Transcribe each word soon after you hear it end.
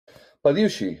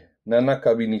Padiushi,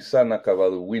 Nanakabinisa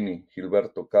Nakabaduwini,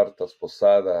 Gilberto Cartas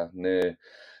Posada, ne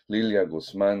Lilia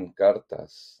Guzmán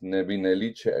Cartas, ne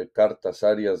Vineliche Cartas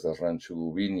Arias de Ranchu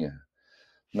Gubiña,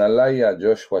 Nalaya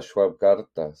Joshua Schwab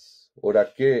Cartas,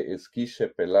 Oraque Esquiche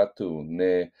Pelatu,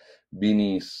 ne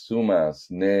Bini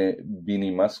Sumas, ne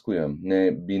Bini Masculium,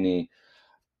 ne Bini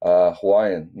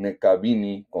Hawaiian, ne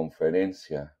Kabini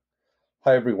Conferencia.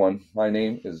 Hi everyone, my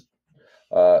name is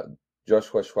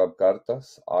Joshua Schwab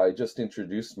Cartas. I just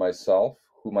introduced myself,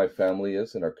 who my family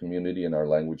is, and our community in our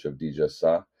language of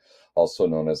Dijasa, also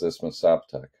known as Isthmus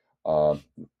Zapotec,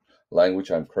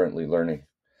 language I'm currently learning.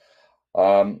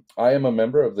 I am a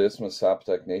member of the Isthmus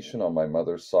Zapotec Nation on my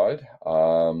mother's side.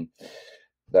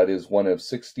 That is one of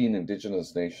 16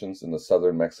 indigenous nations in the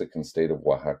southern Mexican state of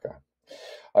Oaxaca.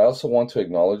 I also want to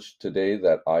acknowledge today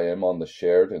that I am on the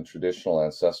shared and traditional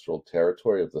ancestral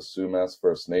territory of the Sumas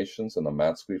First Nations and the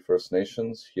Matsqui First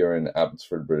Nations here in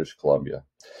Abbotsford, British Columbia.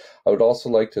 I would also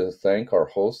like to thank our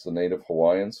hosts, the Native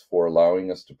Hawaiians, for allowing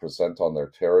us to present on their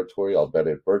territory,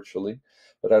 albeit virtually.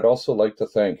 But I'd also like to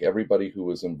thank everybody who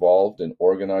was involved in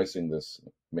organizing this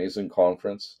amazing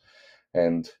conference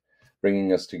and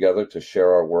bringing us together to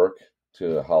share our work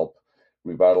to help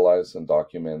revitalize and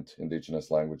document Indigenous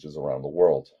languages around the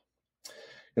world.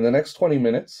 In the next 20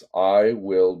 minutes, I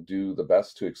will do the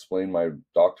best to explain my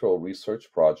doctoral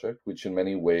research project, which in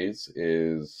many ways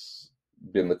is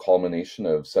been the culmination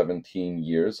of 17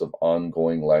 years of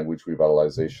ongoing language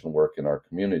revitalization work in our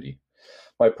community.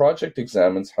 My project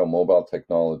examines how mobile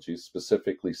technologies,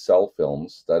 specifically cell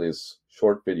films, that is,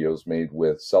 short videos made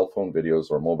with cell phone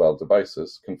videos or mobile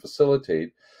devices, can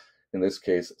facilitate, in this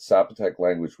case, Zapotec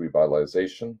language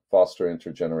revitalization, foster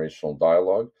intergenerational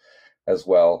dialogue, as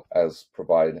well as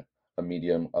provide a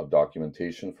medium of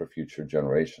documentation for future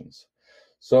generations.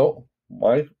 So,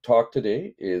 my talk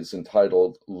today is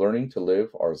entitled Learning to Live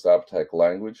Our Zapotec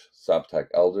Language, Zapotec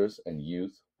Elders and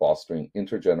Youth Fostering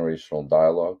Intergenerational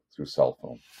Dialogue Through Cell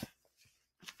Phone.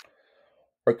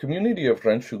 Our community of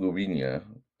Ranchu Gubiña,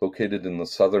 located in the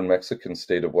southern Mexican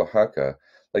state of Oaxaca,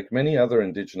 like many other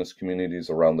indigenous communities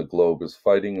around the globe, is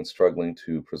fighting and struggling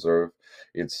to preserve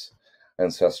its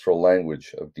ancestral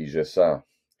language of Dijasa.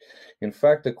 In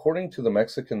fact, according to the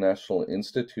Mexican National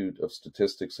Institute of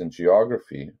Statistics and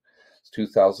Geography,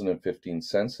 2015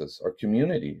 census, our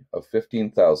community of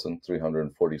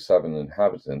 15,347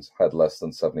 inhabitants had less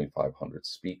than 7,500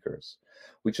 speakers,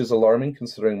 which is alarming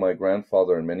considering my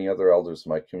grandfather and many other elders in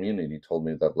my community told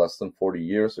me that less than 40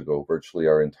 years ago, virtually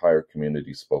our entire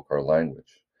community spoke our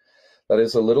language. That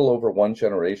is a little over one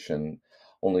generation.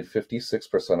 Only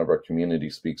 56% of our community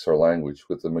speaks our language,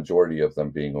 with the majority of them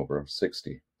being over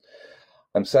 60.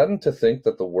 I'm saddened to think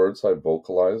that the words I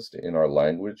vocalized in our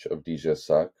language of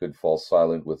Dijasa could fall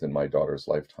silent within my daughter's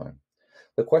lifetime.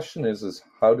 The question is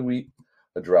how do we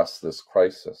address this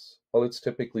crisis? Well, it's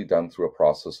typically done through a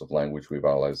process of language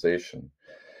revitalization.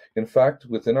 In fact,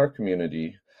 within our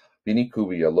community,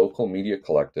 Binikubi, a local media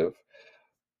collective,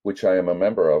 which I am a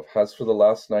member of, has for the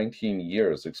last 19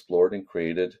 years explored and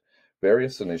created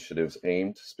various initiatives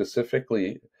aimed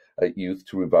specifically at youth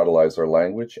to revitalize our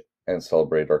language and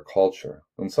celebrate our culture.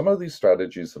 And some of these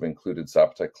strategies have included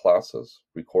Zapotec classes,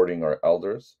 recording our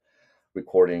elders,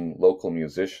 recording local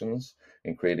musicians,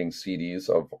 and creating CDs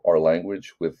of our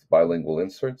language with bilingual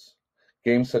inserts,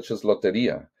 games such as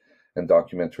Loteria, and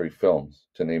documentary films,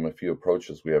 to name a few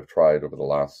approaches we have tried over the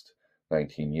last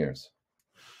 19 years.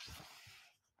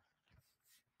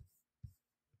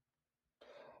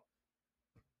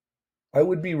 I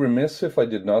would be remiss if I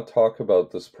did not talk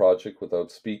about this project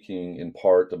without speaking in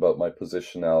part about my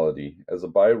positionality as a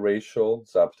biracial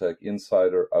Zapotec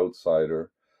insider,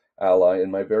 outsider, ally, and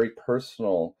my very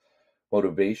personal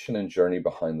motivation and journey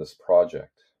behind this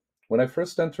project. When I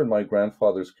first entered my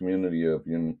grandfather's community of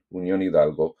Unión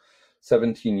Hidalgo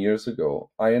 17 years ago,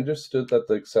 I understood that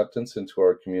the acceptance into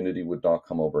our community would not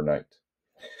come overnight.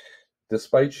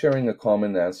 Despite sharing a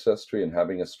common ancestry and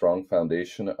having a strong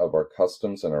foundation of our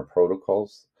customs and our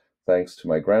protocols, thanks to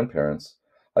my grandparents,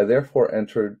 I therefore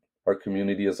entered our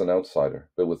community as an outsider,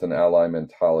 but with an ally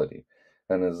mentality,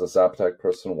 and as a Zapotec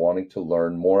person wanting to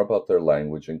learn more about their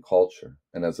language and culture,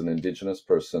 and as an Indigenous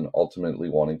person ultimately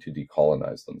wanting to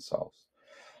decolonize themselves.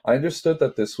 I understood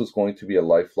that this was going to be a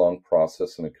lifelong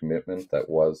process and a commitment that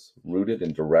was rooted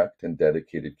in direct and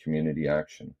dedicated community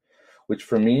action, which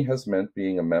for me has meant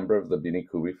being a member of the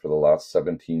Binikubi for the last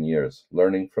 17 years,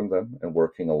 learning from them and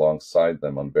working alongside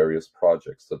them on various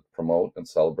projects that promote and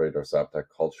celebrate our Zapotec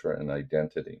culture and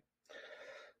identity.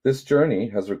 This journey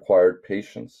has required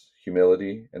patience,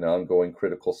 humility, and ongoing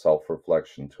critical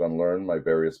self-reflection to unlearn my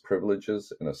various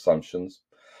privileges and assumptions,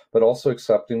 but also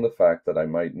accepting the fact that I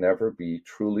might never be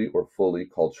truly or fully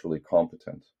culturally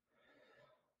competent.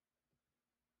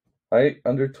 I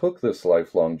undertook this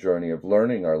lifelong journey of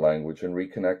learning our language and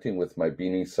reconnecting with my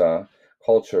Binisa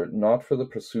culture, not for the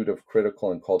pursuit of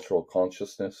critical and cultural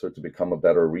consciousness or to become a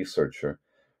better researcher.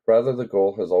 Rather, the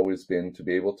goal has always been to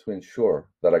be able to ensure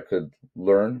that I could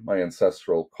learn my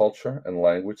ancestral culture and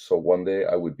language so one day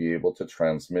I would be able to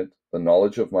transmit the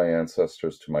knowledge of my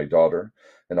ancestors to my daughter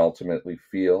and ultimately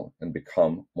feel and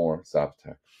become more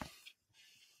Zapotec.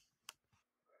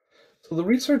 So the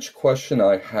research question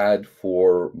I had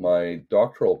for my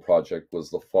doctoral project was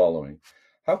the following.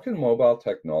 How can mobile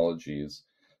technologies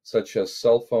such as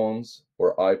cell phones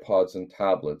or iPods and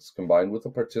tablets combined with a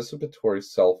participatory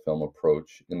cell film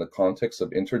approach in the context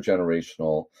of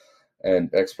intergenerational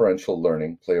and experiential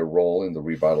learning play a role in the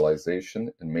revitalization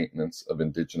and maintenance of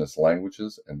Indigenous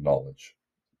languages and knowledge?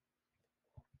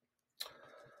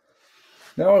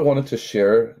 Now I wanted to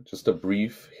share just a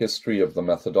brief history of the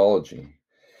methodology.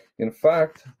 In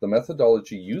fact, the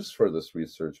methodology used for this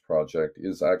research project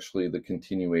is actually the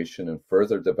continuation and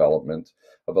further development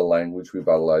of a language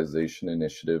revitalization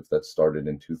initiative that started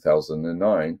in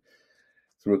 2009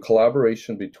 through a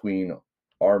collaboration between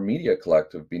our media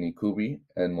collective, Bini Kubi,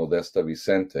 and Modesta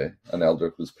Vicente, an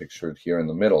elder who's pictured here in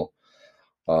the middle,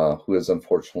 who has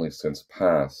unfortunately since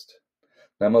passed.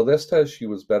 Now, Modesta, as she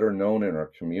was better known in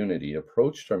our community,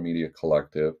 approached our media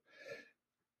collective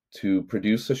to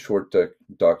produce a short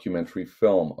documentary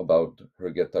film about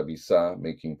her Getavisa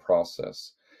making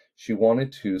process. She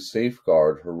wanted to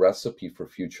safeguard her recipe for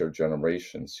future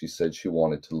generations. She said she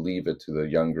wanted to leave it to the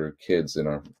younger kids in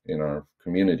our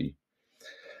community.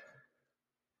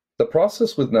 The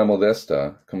process with Na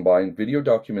Modesta combined video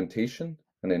documentation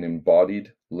and an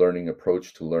embodied learning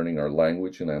approach to learning our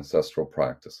language and ancestral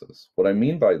practices. What I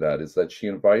mean by that is that she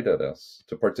invited us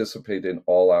to participate in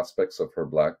all aspects of her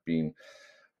black bean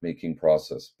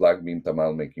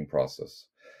tamal making process.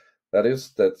 That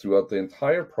is, that throughout the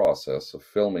entire process of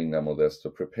filming Na Modesta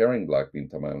preparing black bean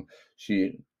tamal,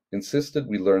 she insisted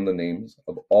we learn the names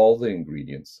of all the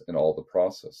ingredients in all the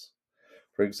process.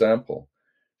 For example,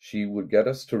 she would get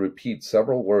us to repeat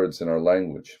several words in our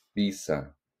language: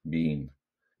 bisa, bean;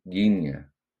 guiña,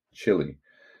 chili;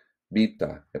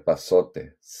 bita,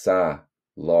 epazote; sa,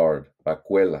 lard;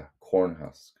 bacuela, corn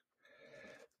husk.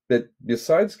 But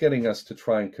besides getting us to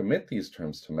try and commit these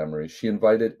terms to memory, she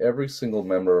invited every single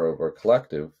member of our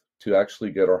collective to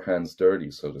actually get our hands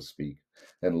dirty, so to speak,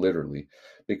 and literally,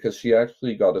 because she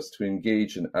actually got us to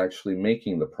engage in actually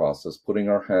making the process, putting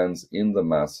our hands in the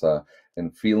masa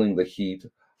and feeling the heat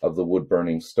of the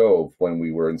wood-burning stove when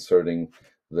we were inserting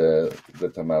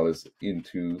the tamales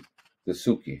into the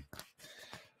suki.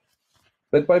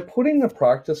 But by putting a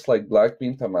practice like black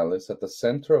bean tamales at the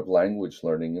center of language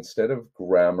learning instead of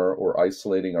grammar or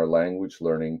isolating our language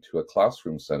learning to a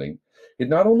classroom setting, it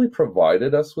not only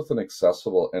provided us with an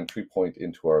accessible entry point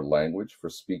into our language for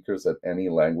speakers at any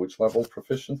language level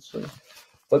proficiency,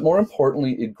 but more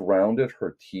importantly, it grounded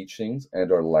her teachings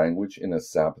and our language in a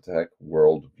Zapotec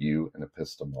worldview and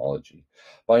epistemology.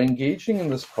 By engaging in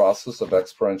this process of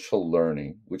experiential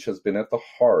learning, which has been at the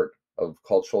heart of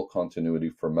cultural continuity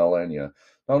for millennia,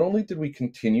 not only did we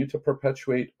continue to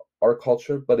perpetuate our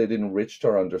culture, but it enriched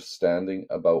our understanding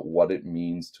about what it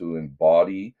means to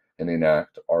embody and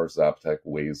enact our Zapotec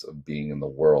ways of being in the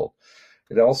world.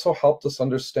 It also helped us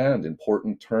understand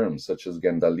important terms such as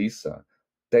gendaliza,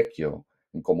 tequio,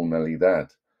 and comunalidad,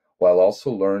 while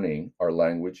also learning our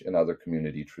language and other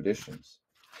community traditions.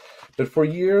 But for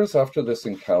years after this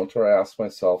encounter, I asked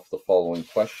myself the following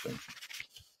question.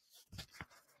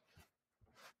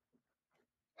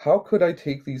 How could I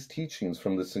take these teachings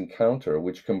from this encounter,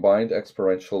 which combined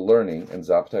experiential learning and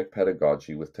Zapotec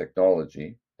pedagogy with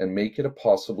technology, and make it a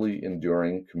possibly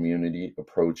enduring community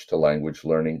approach to language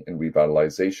learning and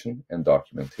revitalization and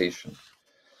documentation?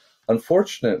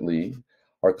 Unfortunately,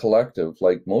 our collective,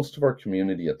 like most of our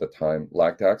community at the time,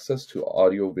 lacked access to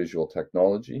audiovisual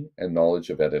technology and knowledge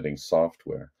of editing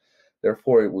software.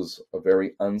 Therefore, it was a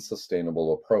very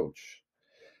unsustainable approach.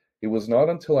 It was not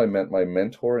until I met my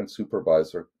mentor and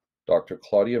supervisor, Dr.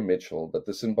 Claudia Mitchell, that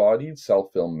this embodied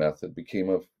self-film method became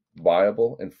a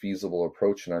viable and feasible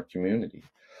approach in our community.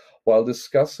 While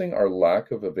discussing our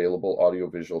lack of available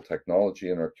audiovisual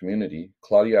technology in our community,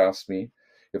 Claudia asked me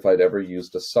if I'd ever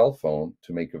used a cell phone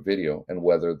to make a video and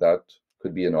whether that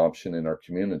could be an option in our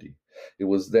community. It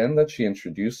was then that she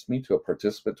introduced me to a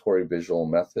participatory visual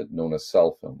method known as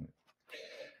cell filming.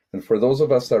 And for those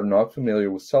of us that are not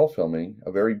familiar with cell filming,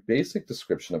 a very basic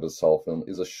description of a cell film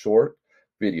is a short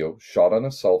video shot on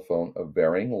a cell phone of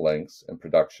varying lengths and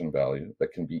production value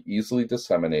that can be easily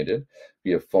disseminated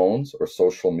via phones or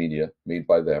social media made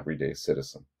by the everyday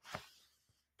citizen.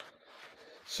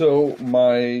 So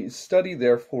my study,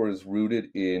 therefore, is rooted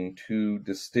in two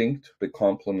distinct but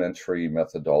complementary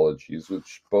methodologies,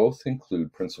 which both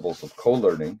include principles of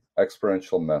co-learning,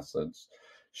 experiential methods,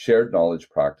 shared knowledge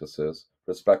practices,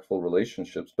 respectful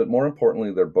relationships, but more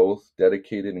importantly, they're both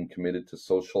dedicated and committed to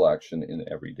social action in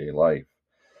everyday life.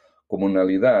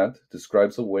 Comunalidad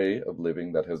describes a way of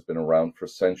living that has been around for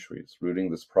centuries, rooting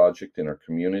this project in our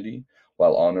community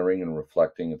while honoring and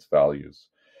reflecting its values.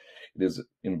 It is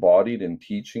embodied in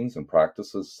teachings and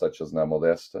practices such as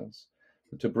Namodestas.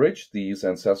 To bridge these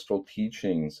ancestral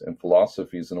teachings and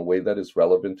philosophies in a way that is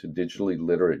relevant to digitally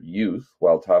literate youth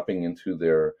while tapping into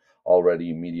their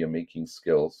already media-making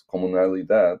skills,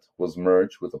 Comunalidad was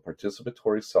merged with a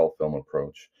participatory cell film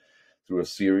approach through a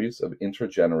series of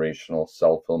intergenerational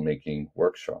cell filmmaking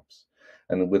workshops.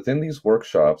 And within these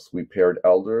workshops, we paired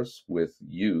elders with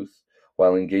youth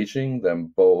while engaging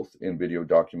them both in video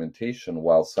documentation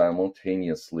while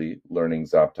simultaneously learning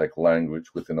Zapotec language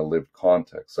within a lived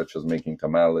context, such as making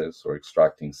tamales or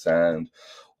extracting sand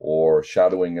or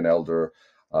shadowing an elder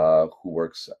who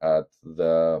works at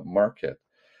the market,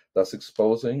 thus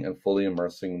exposing and fully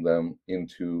immersing them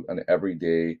into an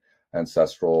everyday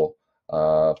ancestral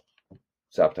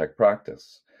Zapotec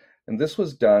practice. And this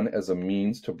was done as a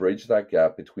means to bridge that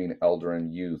gap between elder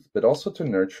and youth, but also to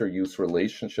nurture youth's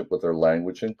relationship with their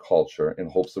language and culture in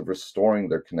hopes of restoring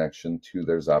their connection to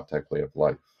their Zapotec way of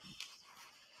life.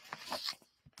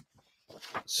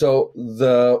 So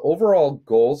the overall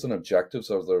goals and objectives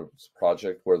of the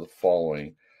project were the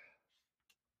following.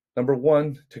 Number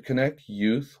one, to connect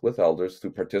youth with elders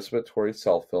through participatory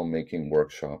self-filmmaking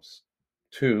workshops.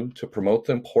 Two, to promote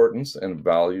the importance and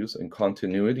values and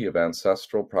continuity of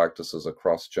ancestral practices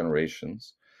across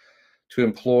generations. To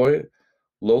employ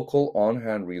local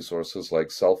on-hand resources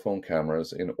like cell phone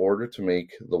cameras in order to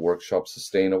make the workshop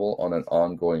sustainable on an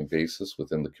ongoing basis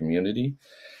within the community.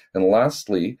 And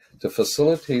lastly, to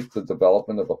facilitate the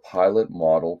development of a pilot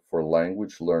model for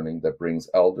language learning that brings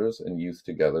elders and youth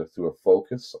together through a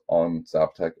focus on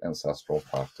Zapotec ancestral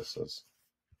practices.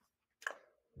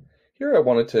 Here I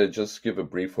wanted to just give a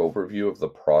brief overview of the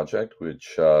project,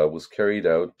 which was carried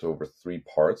out over 3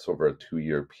 parts over a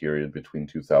 2-year period between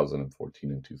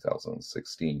 2014 and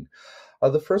 2016.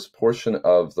 The first portion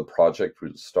of the project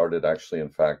started actually, in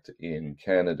fact, in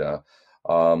Canada,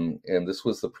 and this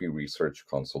was the pre-research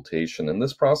consultation. And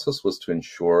this process was to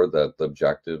ensure that the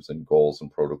objectives and goals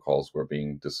and protocols were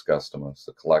being discussed amongst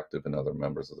the collective and other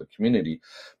members of the community.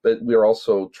 But we are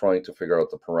also trying to figure out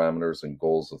the parameters and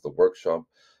goals of the workshop,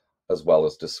 as well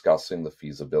as discussing the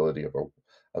feasibility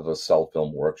of a cell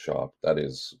film workshop. That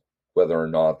is, whether or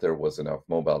not there was enough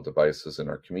mobile devices in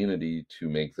our community to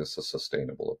make this a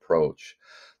sustainable approach.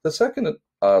 The second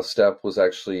step was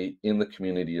actually in the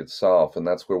community itself, and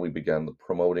that's where we began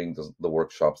promoting the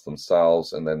workshops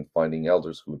themselves and then finding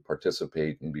elders who would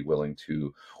participate and be willing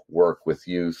to work with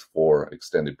youth for an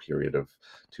extended period of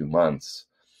 2 months.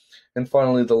 And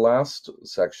finally, the last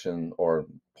section or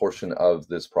portion of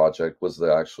this project was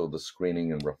the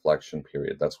screening and reflection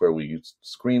period. That's where we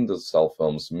screened the cell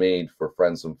films made for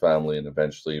friends and family and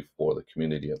eventually for the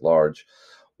community at large,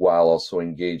 while also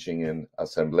engaging in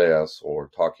asambleas or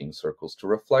talking circles to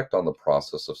reflect on the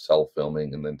process of cell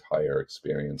filming and the entire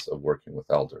experience of working with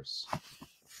elders.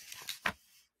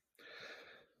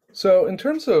 So in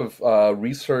terms of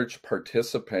research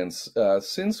participants,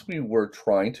 since we were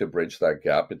trying to bridge that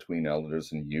gap between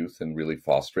elders and youth and really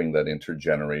fostering that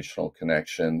intergenerational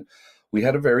connection, we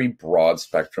had a very broad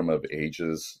spectrum of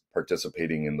ages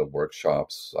participating in the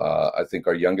workshops. I think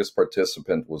our youngest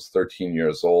participant was 13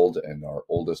 years old and our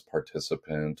oldest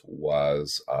participant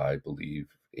was, I believe,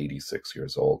 86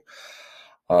 years old.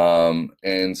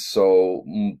 And so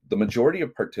the majority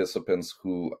of participants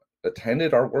who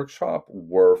attended our workshop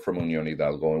were from Unión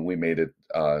Hidalgo, and we made it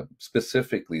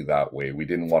specifically that way. We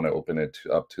didn't want to open it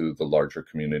up to the larger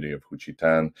community of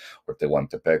Juchitán or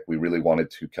Tehuantepec. We really wanted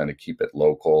to kind of keep it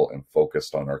local and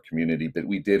focused on our community, but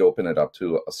we did open it up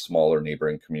to a smaller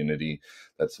neighboring community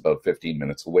that's about 15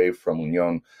 minutes away from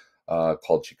Unión,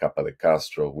 called Chicapa de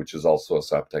Castro, which is also a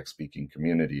Zapotec-speaking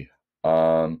community.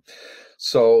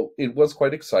 So it was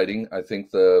quite exciting. I think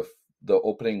the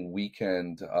opening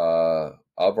weekend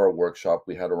of our workshop,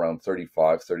 we had around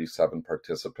 35, 37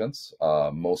 participants,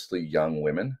 mostly young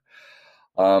women.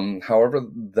 However,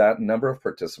 that number of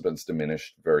participants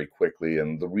diminished very quickly,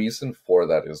 and the reason for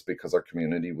that is because our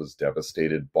community was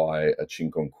devastated by a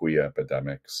chikungunya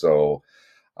epidemic. So,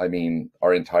 I mean,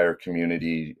 our entire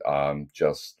community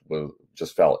just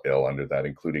just fell ill under that,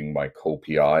 including my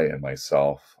co-PI and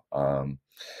myself.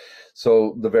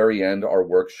 So the very end, our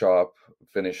workshop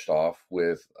finished off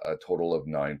with a total of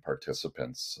 9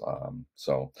 participants.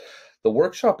 So the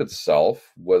workshop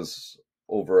itself was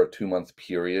over a 2-month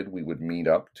period. We would meet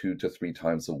up 2 to 3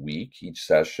 times a week. Each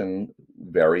session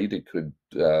varied. It could,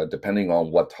 depending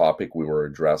on what topic we were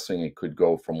addressing, it could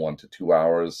go from 1 to 2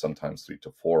 hours, sometimes 3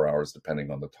 to 4 hours, depending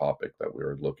on the topic that we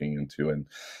were looking into, and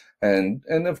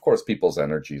of course people's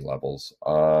energy levels.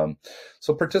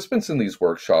 So participants in these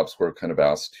workshops were kind of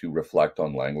asked to reflect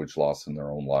on language loss in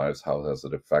their own lives. How has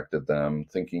it affected them?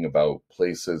 Thinking about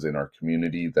places in our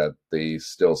community that they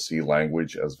still see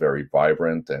language as very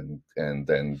vibrant, and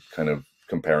then kind of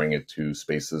comparing it to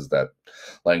spaces that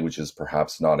language is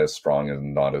perhaps not as strong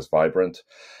and not as vibrant.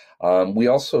 We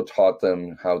also taught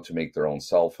them how to make their own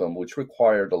self-film, which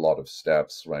required a lot of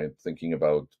steps, right? Thinking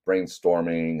about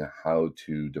brainstorming, how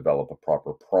to develop a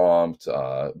proper prompt,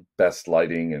 best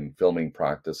lighting and filming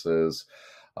practices.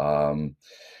 And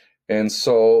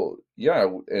so, yeah,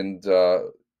 and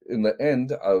in the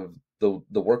end of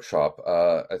the workshop,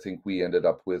 I think we ended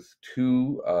up with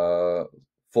 2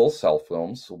 full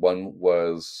self-films. One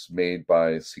was made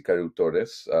by Sikaru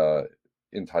Torres,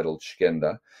 entitled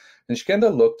Shkenda. And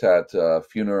Shkenda looked at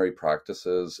funerary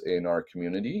practices in our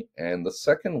community. And the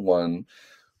second one,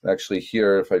 actually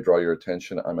here, if I draw your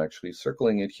attention, I'm actually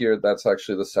circling it here. That's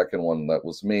actually the second one that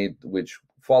was made, which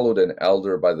followed an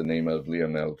elder by the name of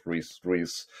Leonel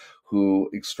Ruiz, who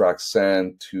extracts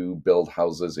sand to build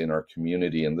houses in our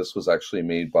community. And this was actually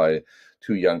made by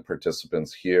 2 young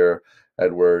participants here,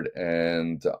 Edward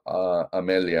and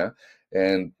Amelia,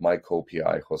 and my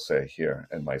co-PI, Jose, here,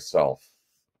 and myself.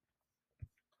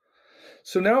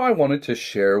 So now I wanted to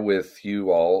share with you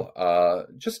all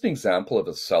just an example of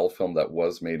a self-film that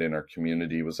was made in our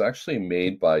community. It was actually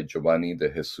made by Giovanni de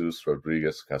Jesus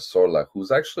Rodriguez Casola, who's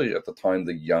actually at the time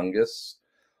the youngest,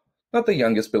 not the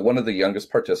youngest, but one of the youngest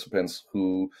participants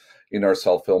who in our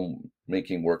self-film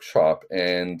making workshop.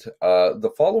 And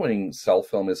the following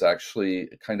self-film is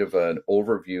actually kind of an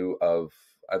overview of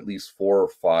at least 4 or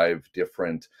 5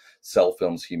 different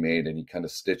self-films he made, and he kind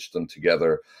of stitched them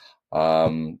together.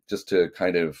 Just to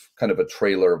kind of a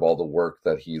trailer of all the work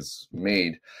that he's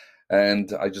made.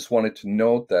 And I just wanted to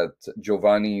note that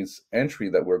Giovanni's entry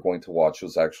that we're going to watch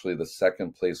was actually the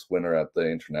 2nd place winner at the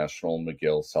International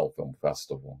McGill Self Film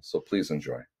Festival. So please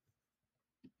enjoy.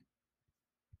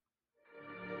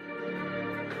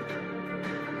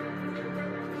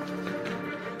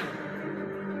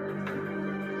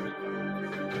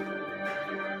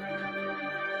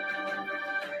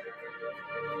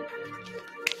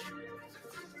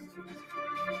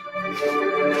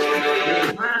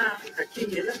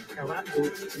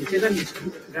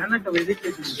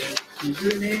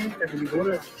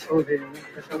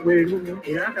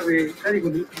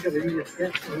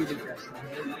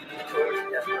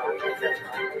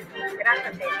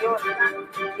 Gracias a Dios,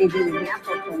 te di la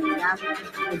oportunidad,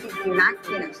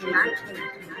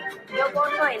 yo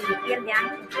gozo en mi piel de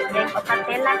ángel, en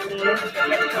Ocatela, que es el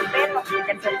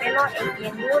terciopelo es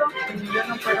bien duro, y yo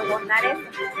no puedo gozar eso,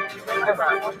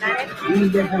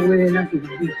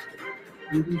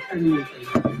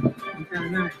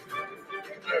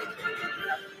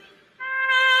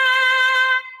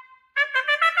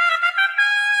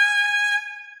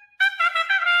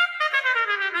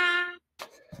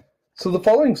 So the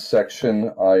following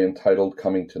section I entitled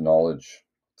Coming to Knowledge.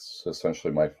 It's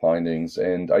essentially my findings,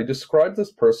 and I describe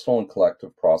this personal and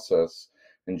collective process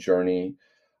and journey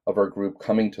of our group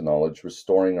coming to knowledge,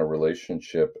 restoring our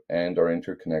relationship and our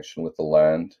interconnection with the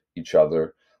land, each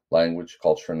other, language,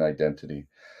 culture, and identity.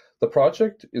 The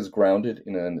project is grounded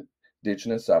in an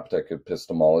Indigenous Zapotec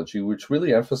epistemology, which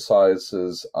really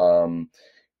emphasizes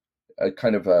a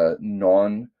kind of a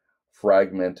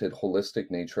non-fragmented, holistic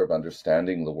nature of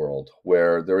understanding the world,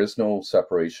 where there is no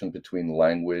separation between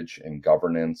language and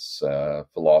governance,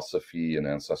 philosophy, and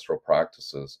ancestral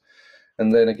practices.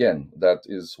 And then again, that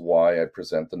is why I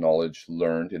present the knowledge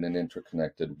learned in an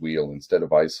interconnected wheel, instead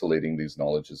of isolating these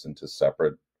knowledges into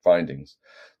separate findings.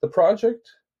 The project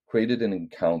created an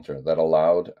encounter that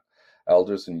allowed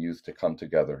elders and youth to come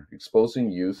together,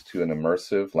 exposing youth to an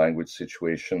immersive language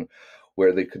situation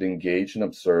where they could engage and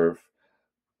observe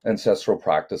ancestral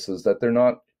practices that they're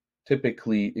not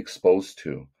typically exposed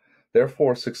to,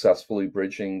 therefore successfully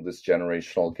bridging this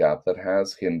generational gap that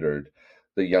has hindered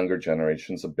the younger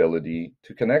generation's ability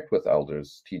to connect with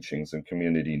elders' teachings and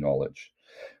community knowledge.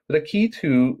 But a key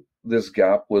to this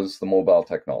gap was the mobile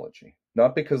technology,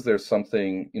 not because there's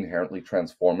something inherently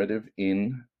transformative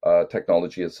in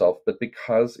technology itself, but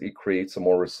because it creates a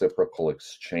more reciprocal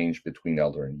exchange between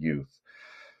elder and youth.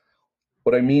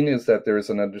 What I mean is that there is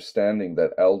an understanding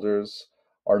that elders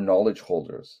are knowledge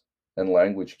holders and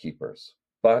language keepers,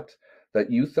 but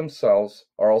that youth themselves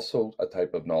are also a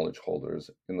type of knowledge holders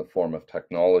in the form of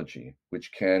technology,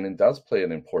 which can and does play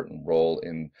an important role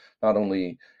in not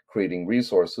only creating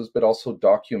resources, but also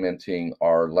documenting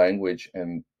our language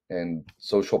and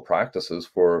social practices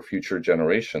for future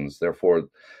generations. Therefore,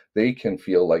 they can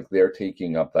feel like they're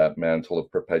taking up that mantle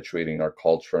of perpetuating our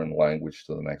culture and language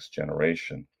to the next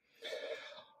generation.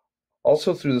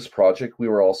 Also, through this project, we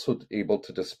were also able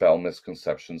to dispel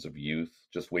misconceptions of youth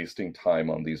just wasting time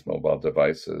on these mobile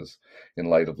devices in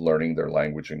light of learning their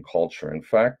language and culture. In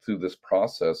fact, through this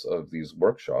process of these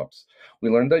workshops,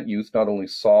 we learned that youth not only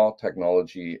saw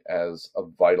technology as a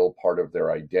vital part of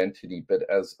their identity, but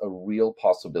as a real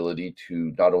possibility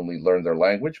to not only learn their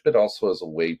language, but also as a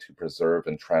way to preserve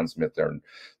and transmit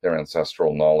their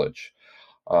ancestral knowledge.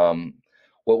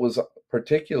 What was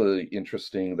particularly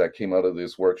interesting that came out of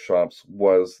these workshops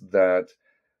was that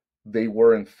they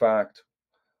were, in fact,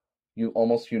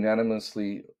 almost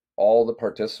unanimously, all the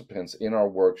participants in our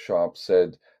workshop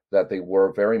said that they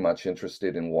were very much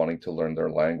interested in wanting to learn their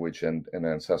language and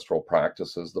ancestral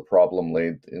practices. The problem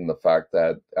lay in the fact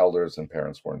that elders and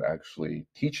parents weren't actually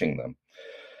teaching them.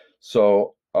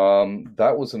 So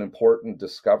that was an important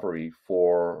discovery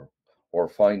or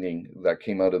finding that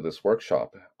came out of this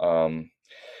workshop.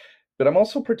 But I'm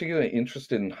also particularly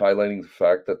interested in highlighting the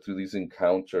fact that through these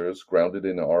encounters, grounded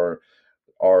in our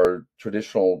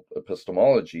traditional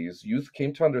epistemologies, youth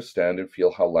came to understand and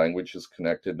feel how language is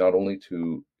connected not only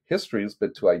to histories,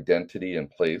 but to identity and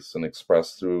place, and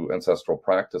expressed through ancestral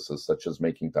practices such as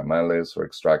making tamales or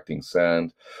extracting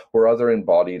sand or other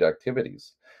embodied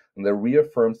activities. And they're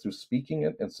reaffirmed through speaking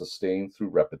it and sustained through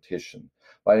repetition.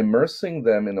 By immersing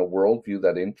them in a worldview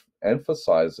that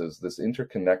emphasizes this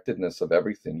interconnectedness of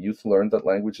everything, youth learned that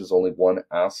language is only one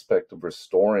aspect of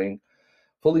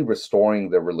fully restoring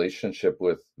their relationship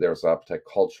with their Zapotec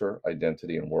culture,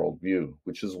 identity, and worldview,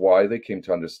 which is why they came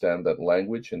to understand that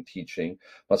language and teaching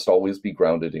must always be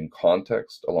grounded in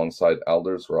context alongside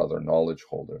elders or other knowledge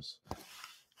holders.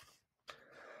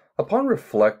 Upon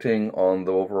reflecting on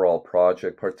the overall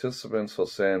project, participants,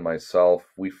 Jose and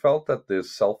myself, we felt that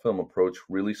this self-film approach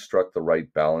really struck the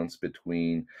right balance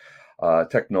between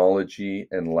technology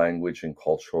and language and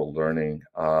cultural learning,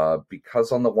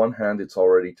 because on the one hand, it's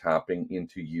already tapping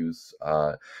into youth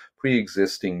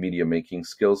pre-existing media making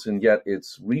skills, and yet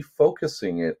it's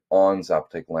refocusing it on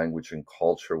Zapotec language and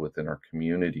culture within our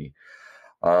community.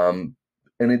 And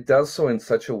it does so in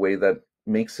such a way that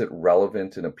makes it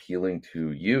relevant and appealing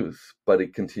to youth, but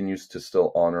it continues to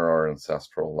still honor our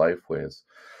ancestral lifeways.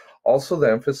 Also, the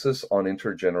emphasis on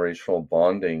intergenerational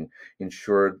bonding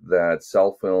ensured that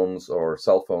cell phones,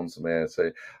 may I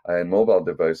say, and mobile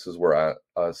devices were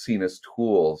seen as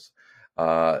tools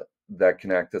that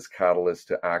can act as catalysts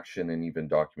to action and even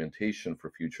documentation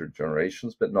for future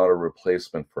generations, but not a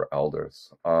replacement for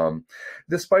elders.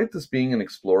 Despite this being an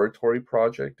exploratory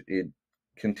project, it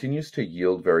continues to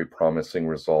yield very promising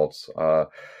results.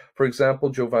 For example,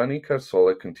 Giovanni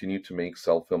Carsola continued to make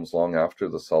cell films long after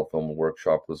the cell film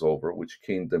workshop was over, which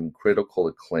gained them critical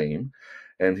acclaim,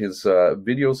 and his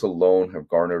videos alone have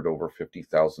garnered over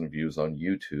 50,000 views on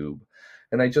YouTube.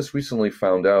 And I just recently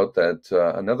found out that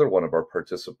another one of our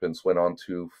participants went on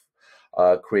to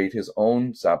create his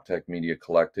own Zapotec media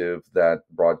collective that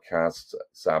broadcasts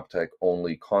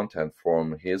Zapotec-only content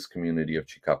from his community of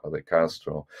Chicapa de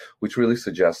Castro, which really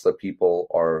suggests that people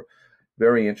are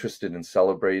very interested in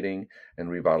celebrating and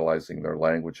revitalizing their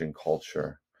language and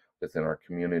culture within our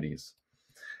communities.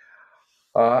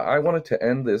 I wanted to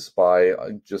end this by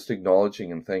just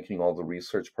acknowledging and thanking all the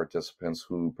research participants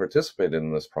who participated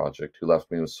in this project, who left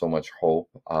me with so much hope.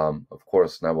 Of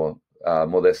course,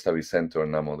 Modesta Vicente, or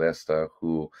Na Modesta,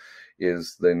 who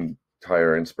is the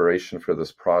entire inspiration for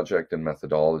this project and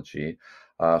methodology,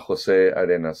 Jose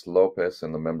Arenas Lopez,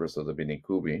 and the members of the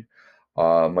Vinikubi,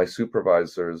 my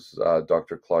supervisors,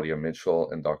 Dr. Claudia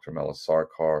Mitchell and Dr. Mela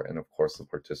Sarkar, and of course the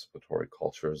Participatory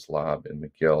Cultures Lab in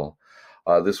McGill.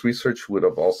 This research would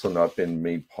have also not been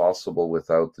made possible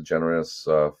without the generous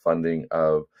funding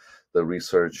of the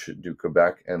Research du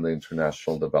Quebec and the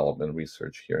International Development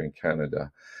Research here in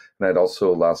Canada. And I'd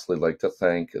also lastly like to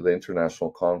thank the International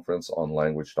Conference on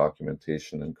Language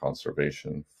Documentation and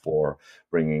Conservation for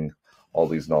bringing all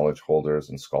these knowledge holders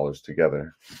and scholars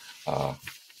together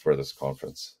for this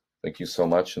conference. Thank you so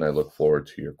much, and I look forward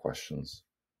to your questions.